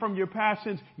 freedom from your past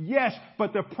sins. Yes,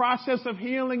 but the process of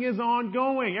healing is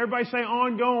ongoing. Everybody say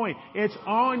ongoing. It's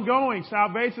ongoing.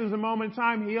 Salvation is a moment in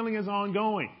time. Healing is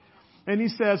ongoing. And he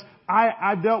says,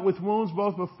 I dealt with wounds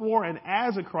both before and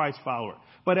as a Christ follower.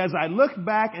 But as I look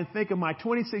back and think of my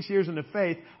 26 years in the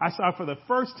faith, I saw for the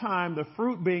first time the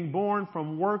fruit being born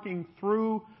from working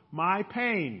through my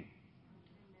pain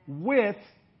with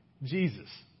Jesus.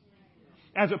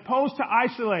 As opposed to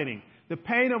isolating the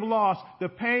pain of loss, the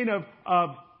pain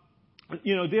of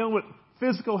dealing with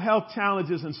physical health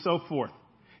challenges and so forth.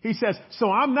 He says,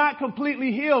 so I'm not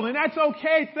completely healed. And that's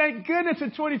okay. Thank goodness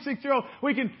at 26-year-old,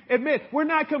 we can admit we're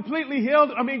not completely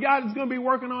healed. I mean, God is going to be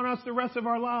working on us the rest of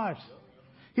our lives.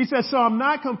 He says, so I'm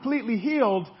not completely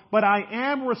healed, but I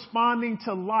am responding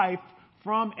to life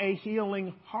from a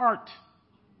healing heart.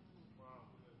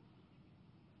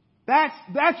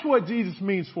 That's what Jesus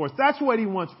means for us. That's what he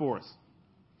wants for us.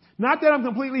 Not that I'm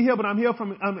completely healed, but I'm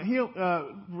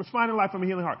responding to life from a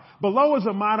healing heart. Below is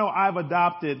a motto I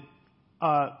adopted.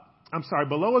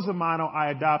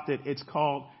 It's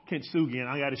called Kintsugi, and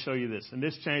I got to show you this. And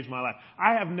this changed my life.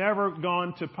 I have never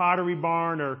gone to Pottery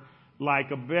Barn or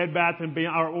like a Bed Bath &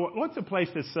 Beyond, or what's a place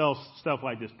that sells stuff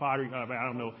like this? Pottery, I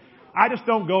don't know. I just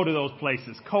don't go to those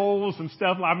places. Kohl's and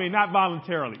stuff. I mean, not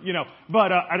voluntarily, but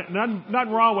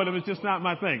nothing wrong with them. It's just not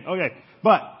my thing. Okay,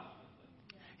 but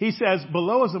he says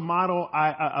below is a motto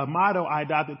I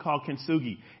adopted called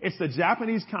Kintsugi. It's the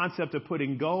Japanese concept of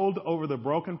putting gold over the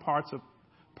broken parts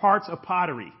of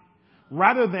pottery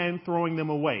rather than throwing them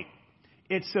away.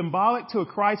 It's symbolic to a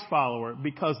Christ follower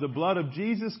because the blood of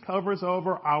Jesus covers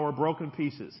over our broken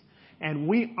pieces, and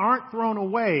we aren't thrown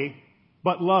away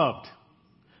but loved.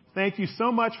 Thank you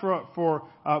so much for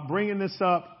bringing this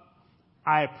up.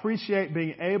 I appreciate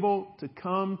being able to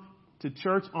come to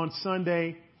church on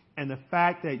Sunday and the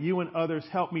fact that you and others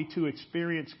help me to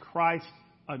experience Christ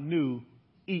anew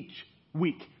each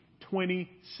week.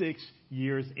 26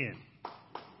 years in.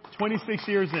 26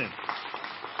 years in.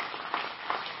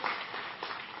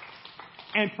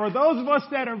 And for those of us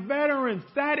that are veterans,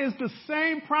 that is the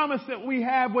same promise that we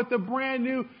have with the brand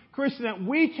new Christian, that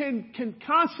we can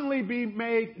constantly be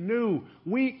made new.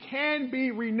 We can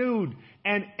be renewed.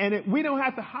 And we don't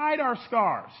have to hide our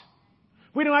scars.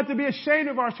 We don't have to be ashamed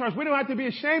of our scars. We don't have to be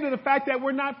ashamed of the fact that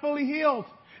we're not fully healed.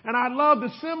 And I love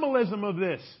the symbolism of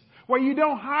this, where you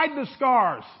don't hide the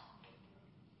scars.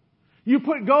 You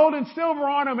put gold and silver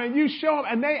on them and you show them,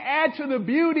 and they add to the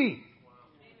beauty.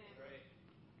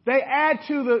 They add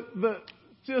to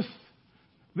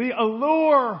the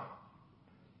allure,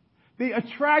 the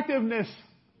attractiveness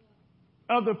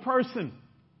of the person,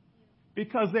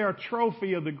 because they're a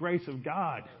trophy of the grace of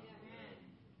God.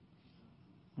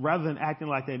 Rather than acting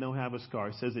like they don't have a scar,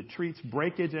 it says it treats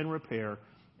breakage and repair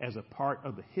as a part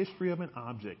of the history of an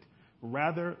object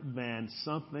rather than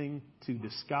something to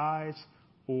disguise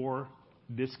or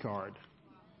discard.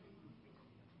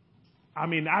 I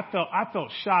mean, I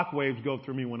felt shockwaves go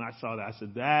through me when I saw that. I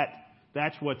said,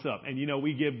 that's what's up. And,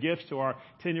 we give gifts to our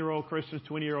 10-year-old Christians,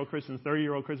 20-year-old Christians,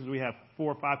 30-year-old Christians. We have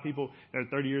 4 or 5 people that are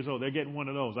 30 years old. They're getting one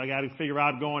of those. I got to figure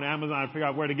out, go on Amazon and figure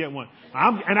out where to get one.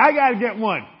 And I got to get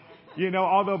one.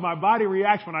 Although my body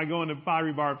reacts when I go into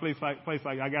Pottery Bar, place like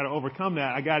I got to overcome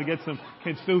that. I got to get some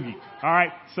Kintsugi. All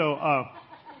right. So,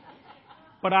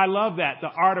 but I love that. The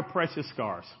art of precious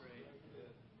scars.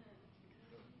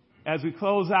 As we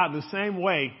close out in the same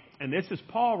way, and this is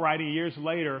Paul writing years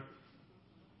later,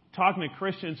 talking to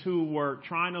Christians who were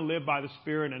trying to live by the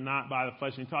Spirit and not by the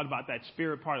flesh. And he talked about that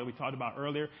Spirit part that we talked about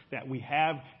earlier, that we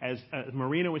have, as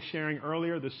Marina was sharing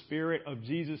earlier, the Spirit of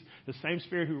Jesus, the same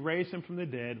Spirit who raised him from the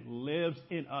dead, lives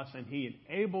in us, and he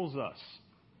enables us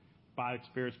by the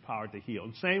Spirit's power to heal.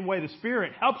 In the same way, the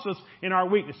Spirit helps us in our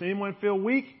weakness. Anyone feel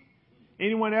weak?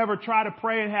 Anyone ever try to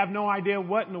pray and have no idea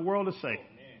what in the world to say?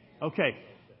 Okay.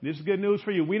 This is good news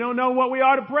for you. We don't know what we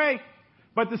ought to pray,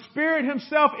 but the Spirit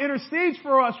himself intercedes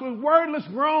for us with wordless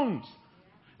groans.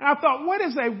 And I thought, what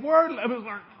is a word? It was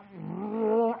like,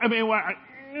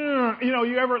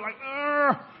 you ever like,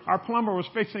 our plumber was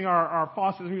fixing our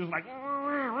faucets. He was like,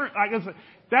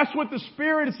 that's what the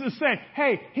Spirit is saying.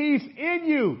 Hey, he's in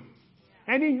you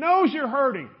and he knows you're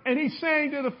hurting. And he's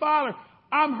saying to the Father,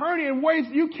 I'm hurting in ways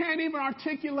you can't even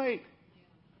articulate.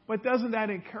 But doesn't that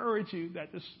encourage you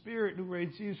that the Spirit who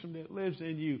raised Jesus from the dead lives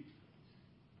in you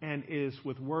and is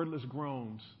with wordless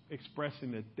groans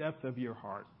expressing the depth of your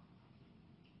heart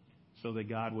so that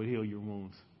God would heal your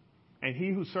wounds? And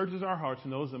he who searches our hearts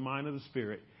knows the mind of the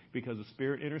Spirit, because the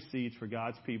Spirit intercedes for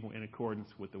God's people in accordance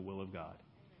with the will of God.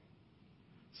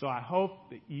 So I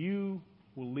hope that you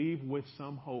will leave with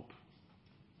some hope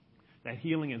that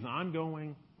healing is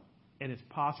ongoing and it's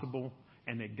possible,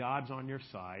 and that God's on your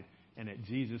side, and that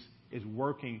Jesus is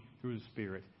working through the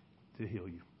Spirit to heal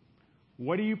you.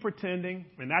 What are you pretending?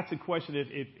 And that's a question,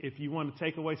 if you want to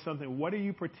take away something, what are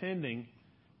you pretending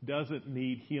doesn't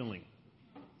need healing?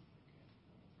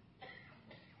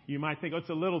 You might think, oh, it's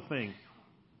a little thing.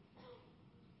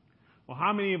 Well,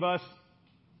 how many of us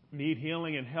need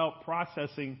healing and help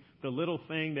processing the little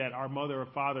thing that our mother or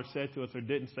father said to us or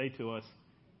didn't say to us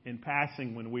in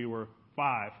passing when we were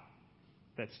 5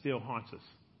 that still haunts us.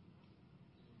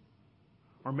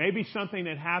 Or maybe something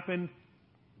that happened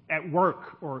at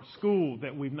work or school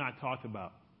that we've not talked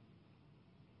about.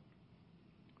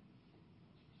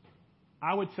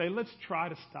 I would say let's try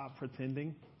to stop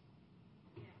pretending.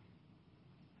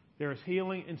 There is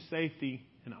healing and safety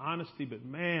and honesty, but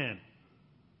man,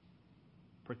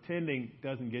 pretending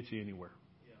doesn't get you anywhere.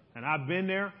 And I've been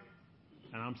there,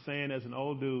 and I'm saying as an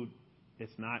old dude,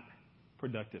 it's not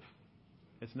productive.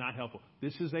 It's not helpful.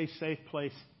 This is a safe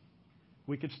place.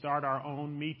 We could start our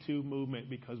own Me Too movement,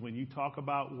 because when you talk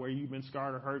about where you've been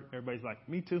scarred or hurt, everybody's like,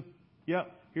 me too.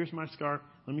 Yep, here's my scar.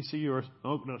 Let me see yours.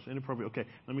 Oh, no, it's inappropriate. Okay,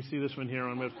 let me see this one here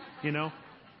on this. You know,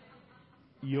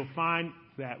 you'll find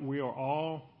that we are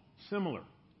all similar.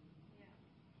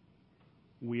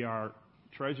 We are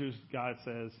treasures, God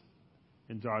says,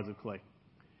 in jars of clay.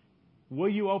 Will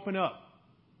you open up?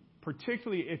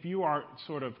 Particularly if you are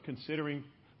sort of considering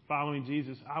following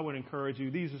Jesus, I would encourage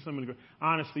you. These are some of the,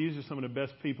 honestly, these are some of the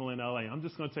best people in LA. I'm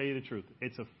just going to tell you the truth.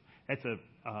 It's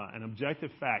an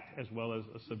objective fact as well as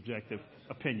a subjective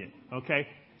opinion. Okay?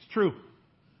 It's true.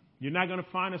 You're not going to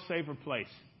find a safer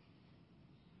place.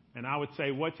 And I would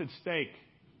say, what's at stake?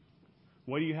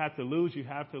 What do you have to lose? You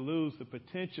have to lose the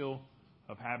potential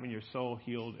of having your soul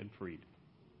healed and freed.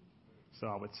 So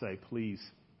I would say, please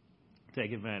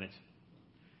take advantage.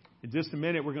 In just a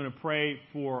minute, we're going to pray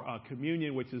for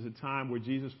communion, which is a time where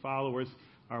Jesus' followers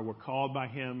were called by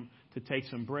him to take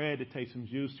some bread, to take some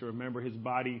juice, to remember his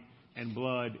body and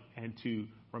blood, and to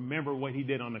remember what he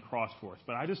did on the cross for us.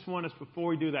 But I just want us, before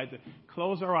we do that, to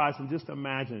close our eyes and just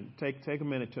imagine, take a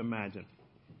minute to imagine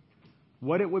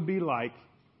what it would be like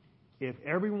if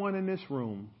everyone in this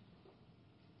room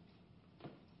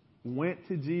went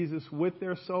to Jesus with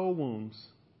their soul wounds,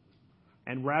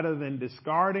 and rather than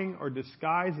discarding or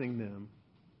disguising them,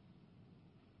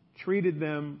 treated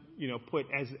them, put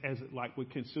as like with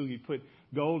kintsugi, put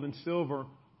gold and silver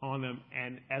on them,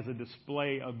 and as a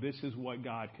display of this is what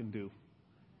God can do.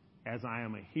 As I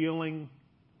am a healing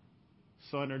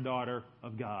son or daughter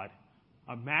of God.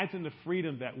 Imagine the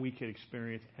freedom that we could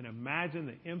experience, and imagine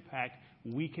the impact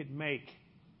we could make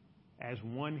as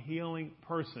one healing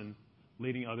person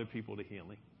leading other people to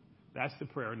healing. That's the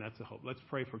prayer and that's the hope. Let's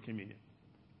pray for communion.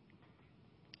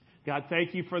 God,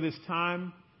 thank you for this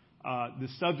time. The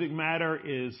subject matter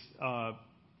is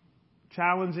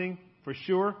challenging for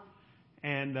sure.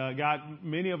 And God,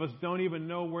 many of us don't even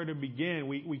know where to begin.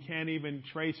 We can't even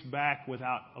trace back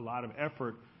without a lot of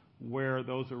effort where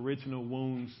those original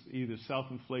wounds, either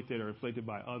self-inflicted or inflicted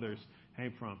by others,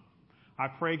 came from. I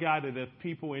pray, God, that if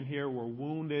people in here were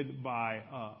wounded by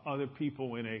other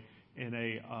people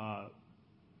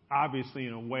obviously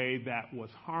in a way that was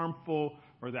harmful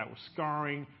or that was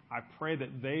scarring, I pray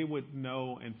that they would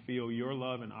know and feel your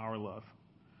love and our love.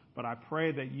 But I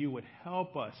pray that you would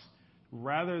help us,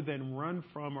 rather than run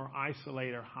from or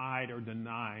isolate or hide or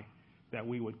deny, that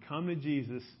we would come to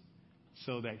Jesus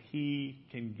so that he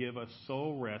can give us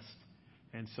soul rest,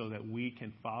 and so that we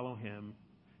can follow him,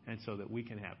 and so that we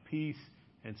can have peace,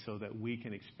 and so that we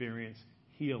can experience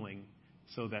healing,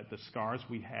 so that the scars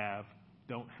we have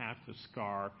don't have to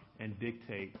scar and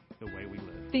dictate the way we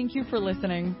live. Thank you for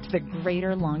listening to the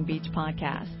Greater Long Beach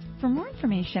Podcast. For more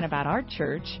information about our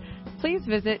church, please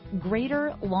visit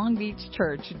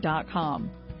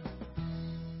greaterlongbeachchurch.com.